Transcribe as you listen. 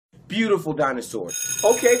beautiful dinosaurs.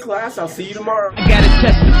 Okay, class, I'll see you tomorrow. I gotta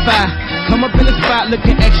testify. Come up in the spot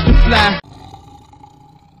looking extra fly.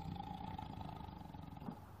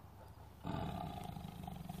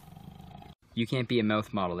 You can't be a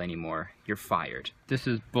mouth model anymore. You're fired. This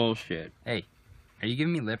is bullshit. Hey, are you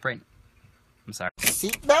giving me lip right? I'm sorry.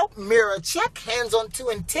 Seatbelt, mirror check, hands on 2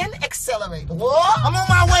 and 10, accelerate. Whoa, I'm on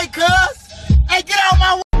my way, cuz. Hey, get out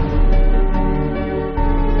my way.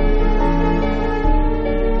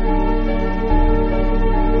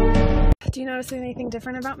 Do you notice anything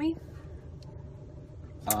different about me?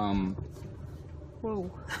 Whoa.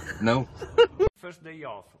 No. First day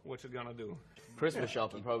off, what you gonna do? Christmas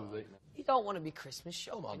shopping, probably. You don't want to be Christmas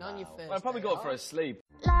shopping on your first I'd probably go for a sleep.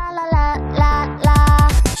 La la la la la.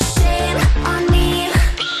 Shame on me.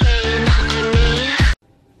 Shame on me.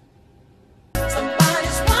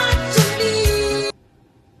 Somebody's watching me.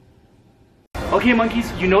 Okay, monkeys,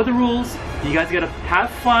 you know the rules. You guys gotta have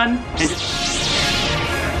fun and just.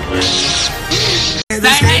 Say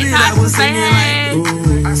hey, Todd. Say hey.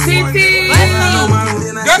 CT.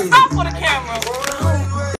 Girl, stop for the camera.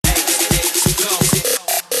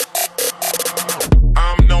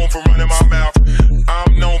 I'm known for running my mouth.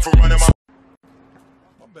 I'm known for running my.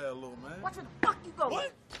 My bad, little man. Watch where the fuck you go.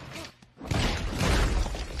 What?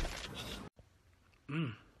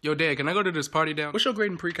 Yo, Dad, can I go to this party down? What's your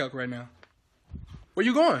grade in pre-calc right now? Where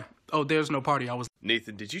you going? Oh, there's no party.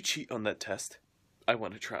 Nathan, did you cheat on that test? I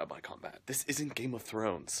want to try out my combat. This isn't Game of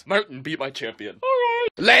Thrones. Martin, beat my champion. Alright.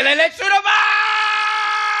 Let's shoot him out!